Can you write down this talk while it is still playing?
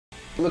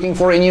Looking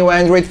for a new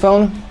Android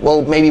phone?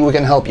 Well, maybe we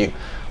can help you.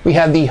 We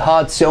have the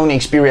hot Sony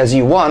Xperia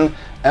Z1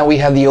 and we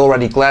have the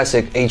already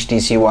classic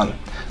HTC One.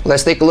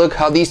 Let's take a look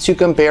how these two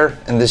compare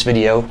in this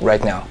video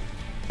right now.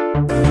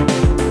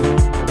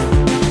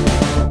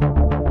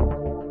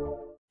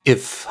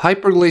 If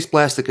hyperglazed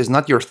plastic is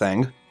not your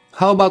thing,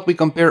 how about we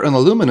compare an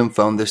aluminum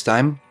phone this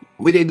time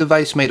with a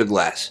device made of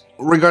glass?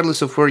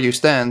 Regardless of where you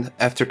stand,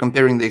 after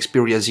comparing the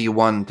Xperia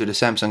Z1 to the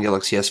Samsung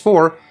Galaxy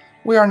S4,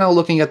 we are now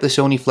looking at the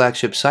Sony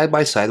flagship side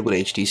by side with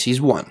HTC's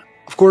One.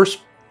 Of course,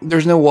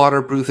 there's no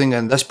waterproofing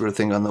and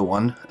dustproofing on the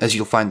One, as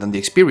you'll find on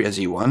the Xperia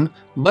Z1,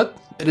 but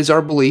it is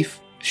our belief,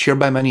 shared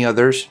by many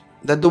others,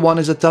 that the One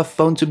is a tough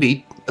phone to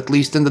beat, at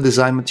least in the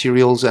design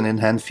materials and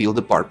in-hand feel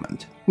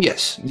department.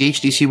 Yes, the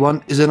HTC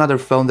One is another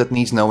phone that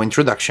needs no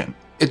introduction.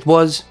 It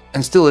was,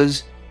 and still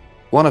is,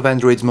 one of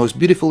Android's most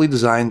beautifully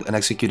designed and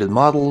executed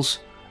models,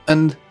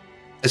 and,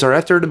 as our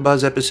After the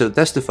Buzz episode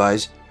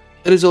testifies,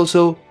 it is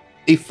also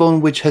a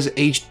phone which has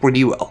aged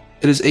pretty well.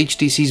 It is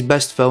HTC's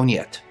best phone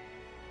yet.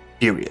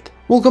 Period.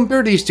 We'll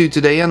compare these two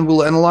today and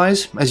we'll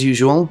analyze, as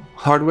usual,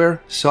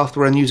 hardware,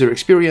 software and user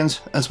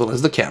experience, as well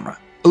as the camera.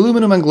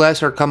 Aluminum and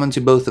glass are common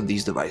to both of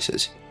these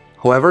devices.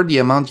 However, the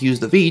amount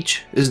used of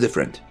each is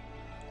different.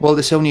 While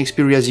the Sony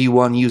Xperia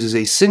Z1 uses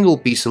a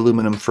single-piece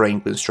aluminum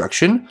frame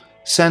construction,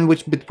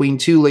 sandwiched between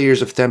two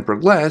layers of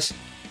tempered glass,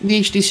 the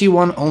HTC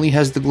One only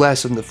has the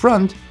glass on the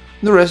front,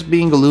 the rest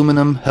being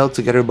aluminum held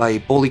together by a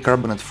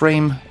polycarbonate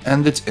frame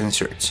and its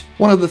inserts.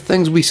 One of the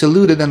things we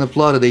saluted and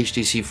applauded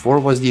HTC for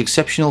was the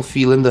exceptional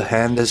feel in the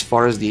hand as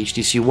far as the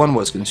HTC One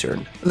was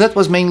concerned. That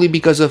was mainly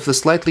because of the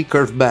slightly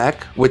curved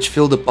back, which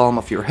filled the palm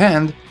of your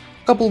hand,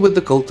 coupled with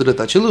the cold to the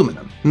touch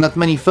aluminum. Not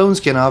many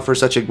phones can offer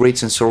such a great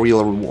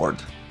sensorial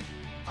reward.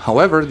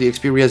 However, the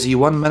Xperia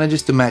Z1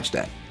 manages to match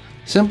that.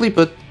 Simply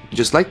put,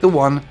 just like the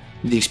One,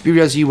 the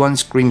Xperia Z1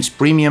 screams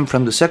premium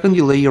from the second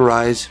you lay your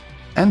eyes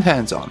and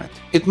hands on it.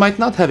 It might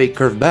not have a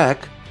curved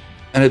back,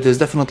 and it is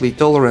definitely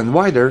taller and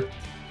wider,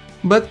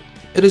 but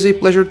it is a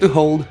pleasure to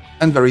hold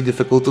and very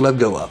difficult to let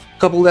go of.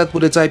 Couple that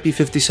with its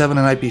IP57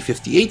 and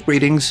IP58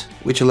 ratings,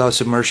 which allow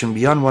submersion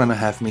beyond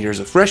 1.5 meters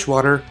of fresh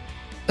water,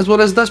 as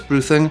well as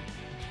dustproofing,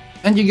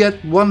 and you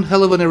get one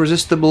hell of an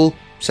irresistible,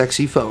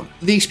 sexy phone.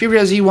 The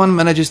Xperia Z1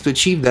 manages to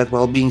achieve that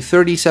while being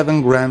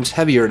 37 grams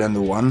heavier than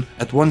the One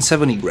at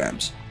 170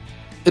 grams.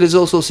 It is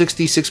also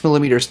 66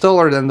 millimeters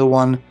taller than the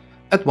One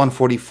at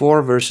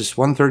 144 versus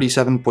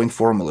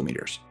 137.4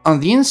 millimeters. On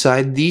the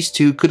inside, these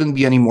two couldn't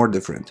be any more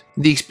different.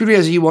 The Xperia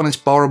Z1 is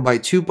powered by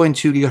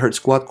 2.2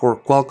 GHz quad-core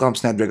Qualcomm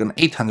Snapdragon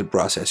 800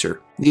 processor.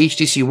 The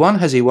HTC One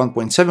has a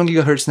 1.7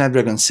 GHz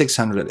Snapdragon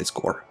 600 at its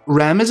core.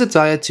 RAM is a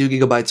tie at 2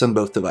 GB on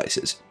both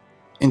devices.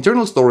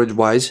 Internal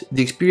storage-wise,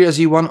 the Xperia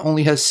Z1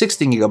 only has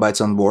 16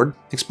 GB on board,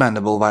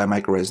 expandable via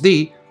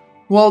microSD,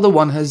 while the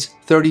One has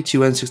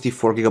 32 and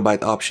 64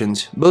 GB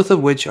options, both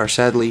of which are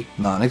sadly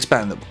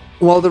non-expandable.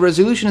 While the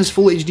resolution is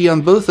Full HD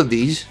on both of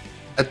these,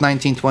 at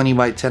 1920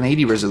 by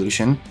 1080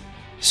 resolution,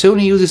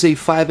 Sony uses a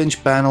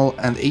 5-inch panel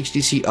and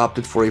HTC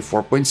opted for a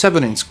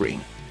 4.7-inch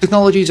screen.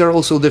 Technologies are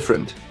also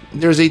different.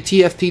 There's a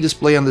TFT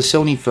display on the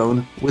Sony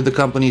phone with the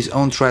company's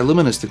own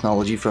triluminous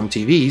technology from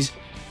TVs,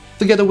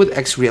 together with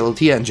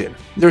X-Reality Engine.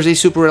 There's a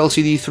Super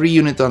LCD 3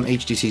 unit on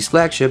HTC's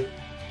flagship,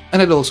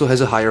 and it also has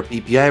a higher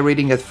PPI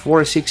rating at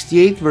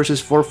 468 versus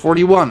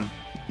 441.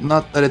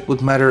 Not that it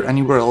would matter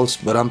anywhere else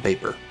but on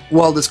paper.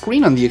 While the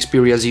screen on the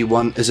Xperia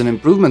Z1 is an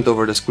improvement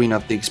over the screen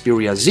of the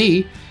Xperia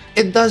Z,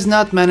 it does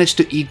not manage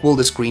to equal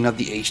the screen of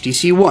the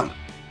HTC One.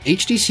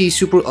 HTC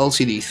Super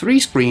LCD 3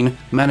 screen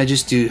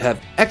manages to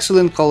have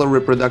excellent color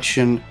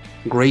reproduction,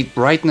 great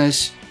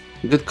brightness,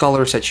 good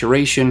color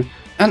saturation,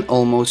 and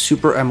almost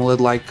Super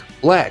AMOLED-like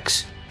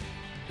blacks.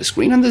 The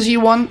screen on the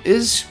Z1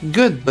 is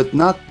good, but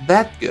not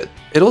that good.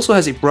 It also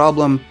has a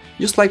problem,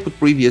 just like with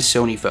previous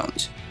Sony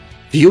phones.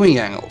 Viewing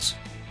angles.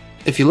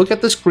 If you look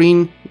at the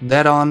screen,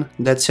 dead on,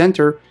 dead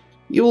center,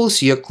 you will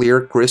see a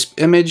clear, crisp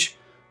image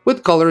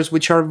with colors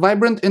which are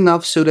vibrant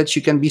enough so that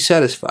you can be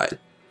satisfied.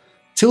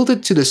 Tilt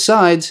it to the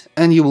sides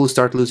and you will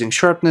start losing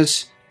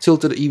sharpness,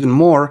 tilt it even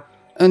more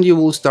and you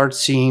will start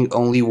seeing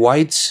only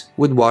whites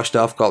with washed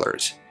off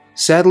colors.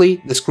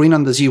 Sadly, the screen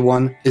on the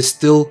Z1 is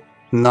still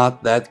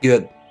not that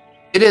good.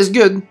 It is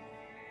good,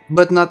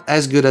 but not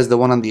as good as the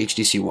one on the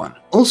HTC One.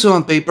 Also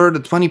on paper, the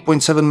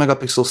 20.7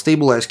 megapixel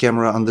stabilized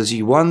camera on the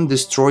Z1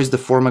 destroys the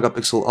 4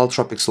 megapixel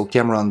ultra pixel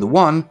camera on the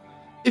One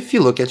if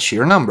you look at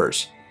sheer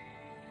numbers.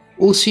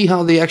 We'll see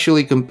how they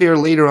actually compare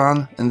later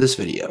on in this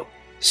video.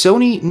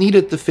 Sony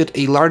needed to fit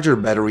a larger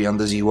battery on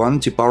the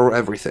Z1 to power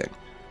everything.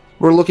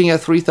 We're looking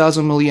at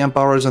 3000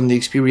 mAh on the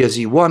Xperia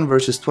Z1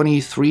 versus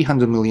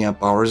 2300 mAh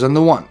on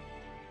the One.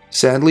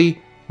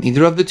 Sadly,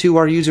 neither of the two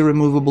are user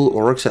removable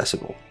or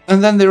accessible.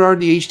 And then there are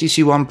the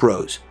HTC One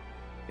Pros.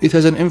 It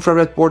has an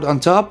infrared port on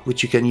top,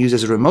 which you can use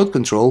as a remote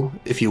control,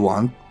 if you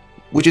want,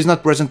 which is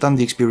not present on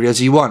the Xperia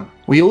Z1.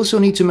 We also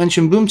need to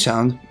mention Boom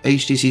Sound,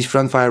 HTC's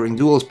front-firing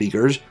dual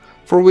speakers,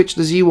 for which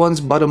the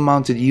Z1's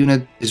bottom-mounted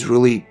unit is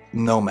really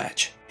no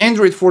match.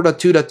 Android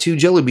 4.2.2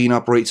 Jelly Bean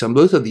operates on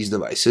both of these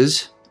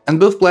devices, and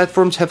both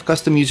platforms have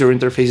custom user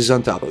interfaces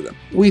on top of them.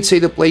 We'd say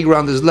the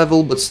playground is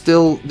level, but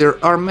still,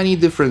 there are many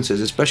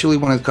differences, especially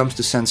when it comes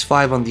to Sense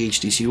 5 on the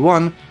HTC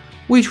One,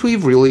 which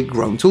we've really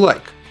grown to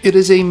like. It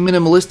is a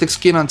minimalistic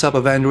skin on top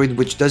of Android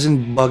which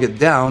doesn't bog it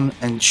down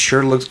and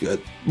sure looks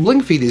good.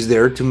 Blink feed is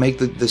there to make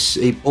this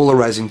a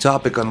polarizing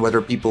topic on whether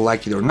people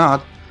like it or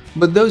not,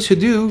 but those who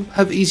do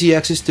have easy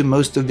access to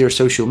most of their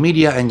social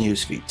media and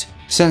news feeds.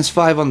 Sense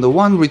 5 on the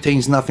One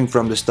retains nothing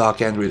from the stock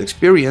Android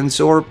experience,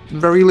 or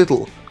very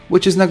little,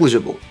 which is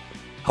negligible.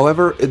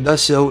 However, it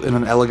does so in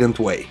an elegant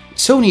way.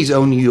 Sony's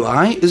own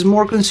UI is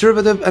more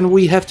conservative, and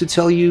we have to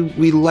tell you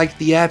we like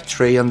the app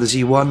tray on the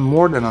Z1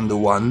 more than on the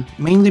One,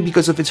 mainly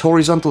because of its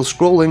horizontal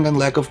scrolling and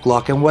lack of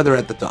clock and weather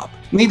at the top.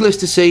 Needless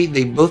to say,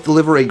 they both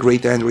deliver a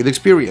great Android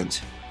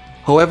experience.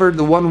 However,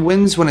 the One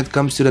wins when it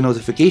comes to the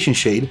notification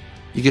shade.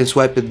 You can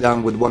swipe it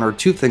down with one or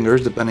two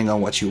fingers depending on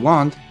what you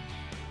want,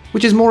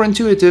 which is more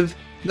intuitive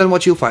than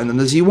what you'll find on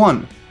the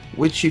Z1,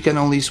 which you can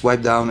only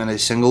swipe down in a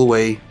single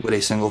way with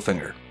a single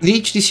finger.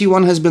 The HTC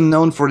One has been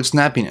known for its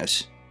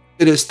snappiness.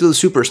 It is still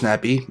super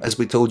snappy, as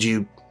we told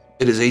you,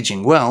 it is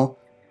aging well,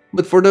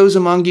 but for those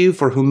among you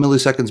for whom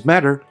milliseconds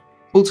matter,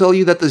 we'll tell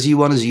you that the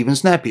Z1 is even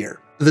snappier.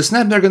 The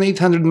Snapdragon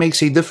 800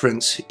 makes a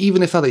difference,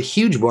 even if not a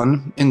huge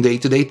one, in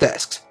day-to-day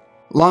tasks.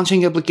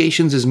 Launching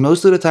applications is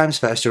most of the times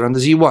faster on the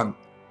Z1.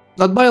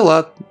 Not by a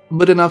lot,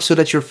 but enough so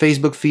that your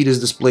Facebook feed is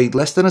displayed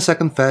less than a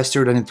second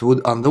faster than it would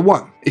on the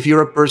One. If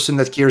you're a person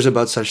that cares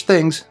about such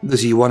things, the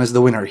Z1 is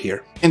the winner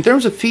here. In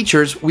terms of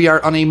features, we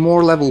are on a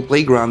more level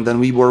playground than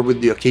we were with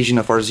the occasion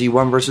of our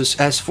Z1 versus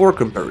S4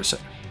 comparison.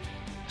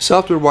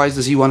 Software-wise,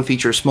 the Z1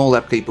 features small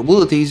app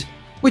capabilities,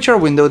 which are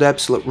windowed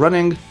apps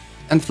running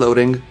and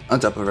floating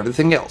on top of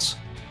everything else.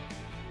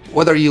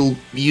 Whether you'll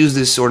use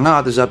this or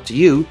not is up to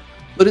you,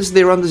 but it's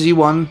there on the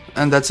Z1,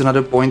 and that's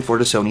another point for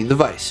the Sony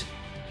device.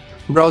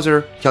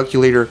 Browser,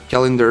 calculator,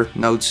 calendar,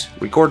 notes,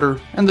 recorder,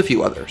 and a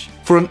few others.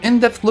 For an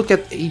in-depth look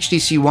at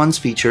HTC One's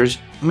features,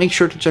 make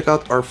sure to check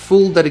out our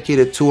full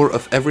dedicated tour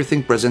of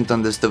everything present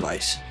on this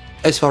device.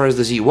 As far as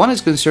the Z1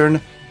 is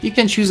concerned, you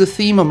can choose a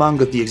theme among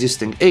the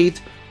existing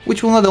 8,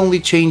 which will not only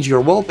change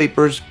your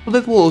wallpapers, but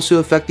it will also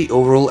affect the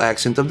overall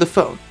accent of the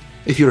phone.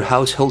 If your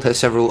household has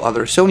several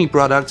other Sony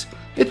products,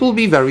 it will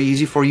be very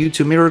easy for you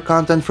to mirror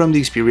content from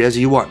the Xperia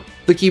Z1.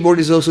 The keyboard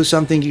is also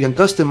something you can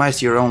customize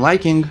to your own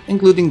liking,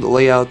 including the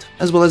layout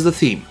as well as the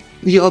theme.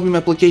 The album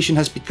application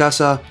has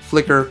Picasa,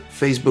 Flickr,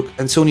 Facebook,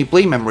 and Sony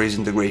Play Memories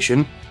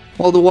integration,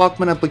 while the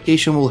Walkman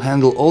application will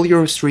handle all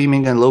your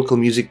streaming and local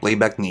music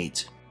playback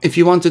needs. If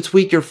you want to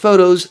tweak your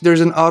photos,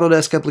 there's an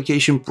Autodesk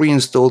application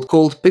pre-installed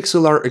called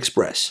Pixelar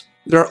Express.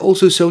 There are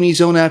also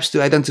Sony's own apps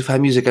to identify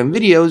music and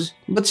videos,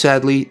 but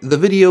sadly, the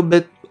video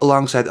bit,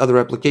 alongside other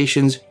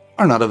applications,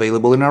 are not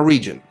available in our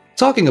region.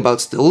 Talking about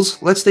stills,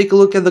 let's take a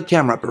look at the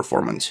camera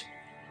performance.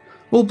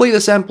 We'll play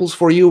the samples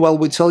for you while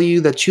we tell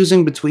you that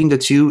choosing between the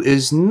two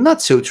is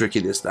not so tricky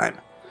this time.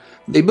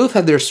 They both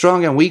have their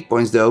strong and weak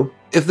points though.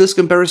 If this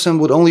comparison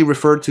would only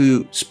refer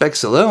to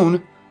specs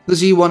alone, the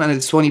Z1 and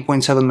its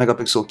 20.7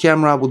 megapixel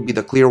camera would be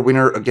the clear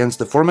winner against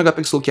the 4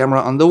 megapixel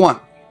camera on the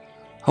One.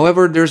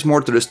 However, there's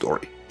more to the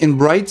story. In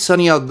bright,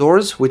 sunny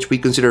outdoors, which we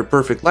consider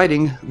perfect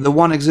lighting, the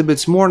One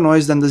exhibits more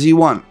noise than the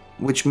Z1,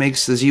 which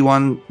makes the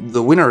Z1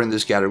 the winner in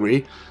this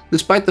category,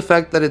 despite the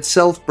fact that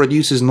itself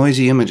produces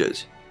noisy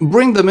images.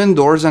 Bring them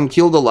indoors and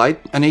kill the light,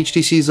 and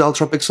HTC's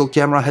ultra-pixel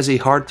camera has a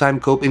hard time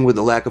coping with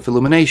the lack of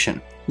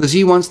illumination. The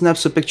Z1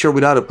 snaps a picture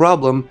without a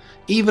problem,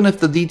 even if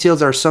the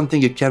details are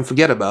something you can't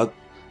forget about,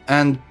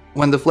 and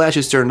when the flash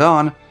is turned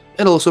on,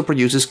 it also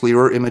produces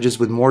clearer images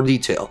with more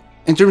detail.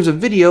 In terms of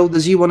video, the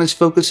Z1 is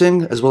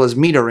focusing, as well as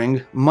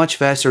metering, much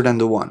faster than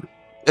the One.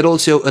 It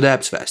also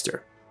adapts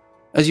faster.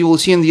 As you will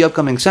see in the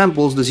upcoming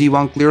samples, the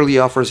Z1 clearly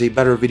offers a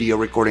better video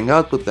recording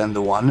output than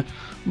the One,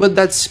 but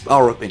that's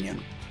our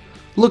opinion.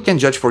 Look and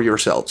judge for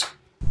yourselves.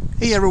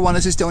 Hey everyone,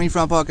 this is Tony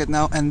from Pocket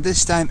Now, and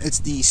this time it's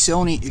the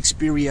Sony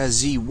Xperia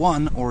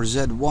Z1 or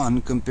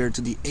Z1 compared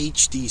to the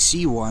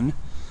HTC One.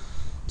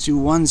 Two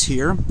ones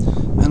here,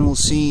 and we'll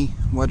see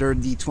whether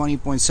the 20.7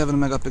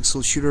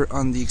 megapixel shooter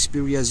on the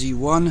Xperia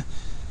Z1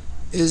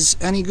 is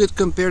any good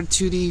compared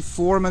to the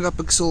 4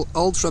 megapixel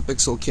ultra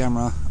pixel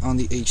camera on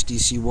the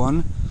HTC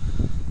One.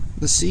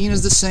 The scene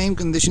is the same,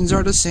 conditions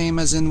are the same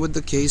as in with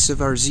the case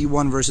of our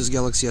Z1 versus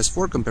Galaxy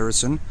S4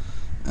 comparison,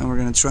 and we're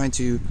going to try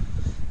to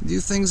do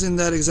things in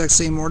that exact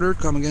same order,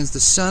 come against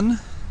the sun,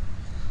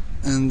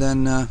 and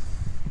then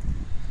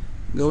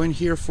go in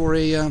here for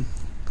a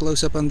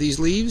close-up on these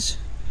leaves.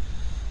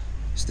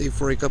 Stay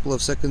for a couple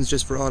of seconds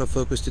just for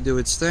autofocus to do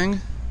its thing.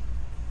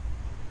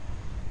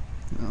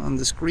 On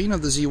the screen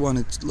of the Z1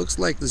 it looks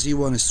like the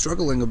Z1 is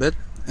struggling a bit,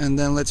 and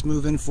then let's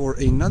move in for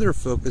another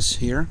focus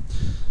here.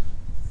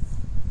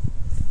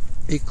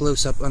 A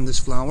close-up on this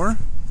flower,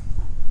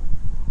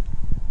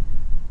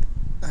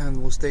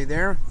 and we'll stay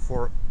there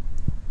for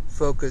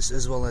focus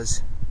as well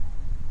as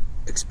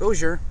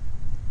exposure,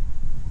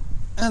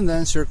 and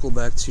then circle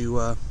back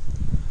to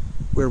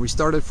where we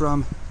started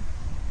from,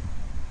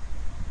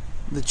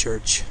 the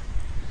church.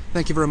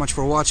 Thank you very much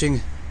for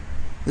watching.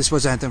 This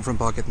was Anthem from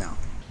Pocket Now.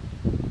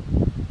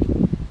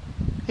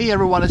 Hey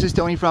everyone, this is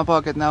Tony from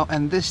Pocket Now,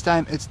 and this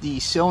time it's the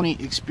Sony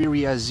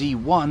Xperia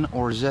Z1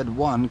 or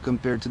Z1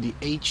 compared to the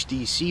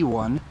HTC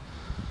One.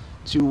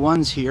 Two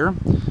ones here,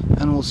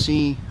 and we'll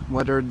see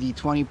whether the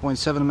 20.7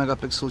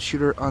 megapixel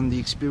shooter on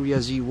the Xperia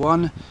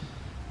Z1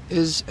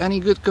 is any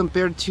good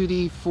compared to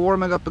the 4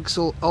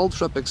 megapixel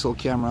ultra pixel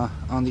camera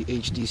on the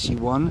HTC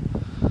One.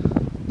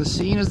 The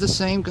scene is the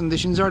same,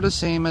 conditions are the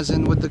same as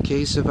in with the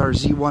case of our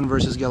Z1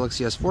 versus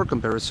Galaxy S4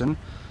 comparison,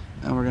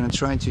 and we're going to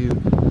try to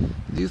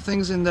do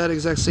things in that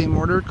exact same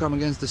order. Come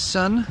against the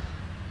sun,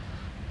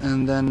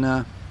 and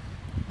then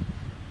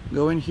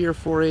go in here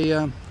for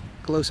a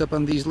close-up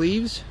on these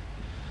leaves.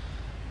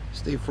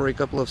 Stay for a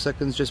couple of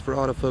seconds just for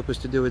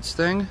autofocus to do its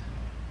thing.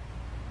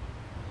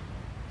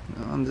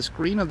 On the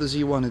screen of the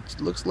Z1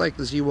 it looks like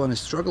the Z1 is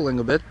struggling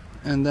a bit,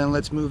 and then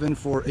let's move in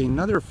for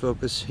another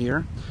focus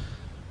here.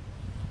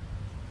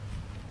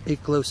 A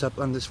close-up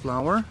on this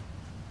flower,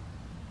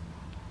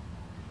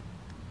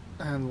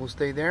 and we'll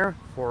stay there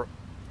for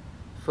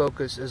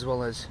focus as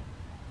well as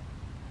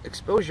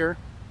exposure,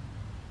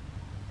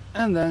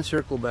 and then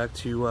circle back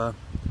to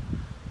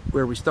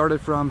where we started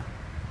from,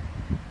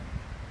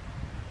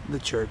 the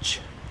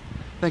church.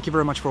 Thank you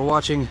very much for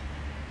watching.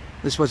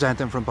 This was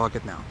Anthem from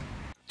Pocket Now.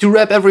 To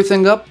wrap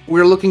everything up,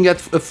 we're looking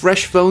at a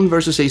fresh phone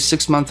versus a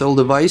 6-month-old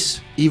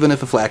device, even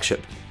if a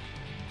flagship.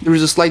 There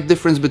is a slight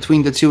difference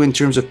between the two in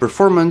terms of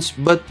performance,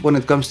 but when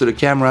it comes to the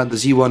camera, the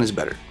Z1 is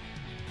better.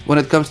 When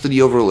it comes to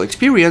the overall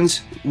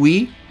experience,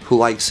 we, who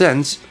like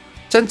scents,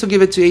 tend to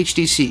give it to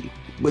HTC,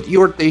 but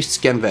your tastes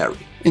can vary.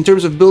 In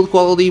terms of build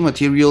quality,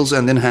 materials,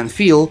 and in-hand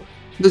feel,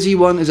 the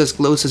Z1 is as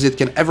close as it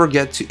can ever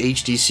get to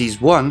HTC's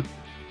One,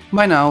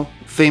 by now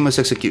famous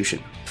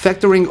execution.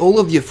 Factoring all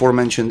of the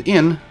aforementioned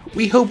in,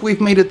 we hope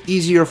we've made it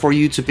easier for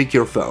you to pick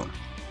your phone.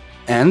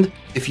 And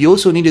if you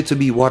also need it to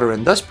be water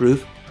and dust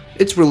proof,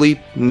 it's really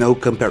no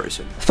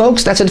comparison.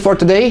 Folks, that's it for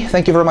today.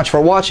 Thank you very much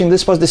for watching.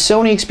 This was the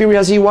Sony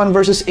Xperia Z1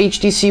 versus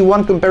HTC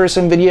One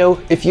comparison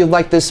video. If you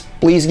like this,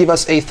 please give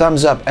us a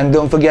thumbs up, and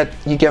don't forget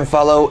you can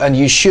follow, and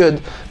you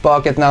should,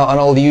 Pocket Now on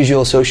all the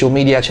usual social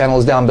media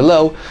channels down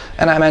below.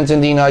 And I'm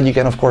Anton Dinod. You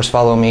can of course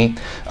follow me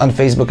on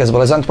Facebook as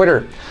well as on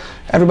Twitter.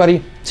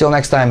 Everybody, till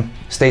next time,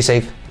 stay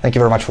safe. Thank you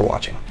very much for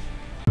watching.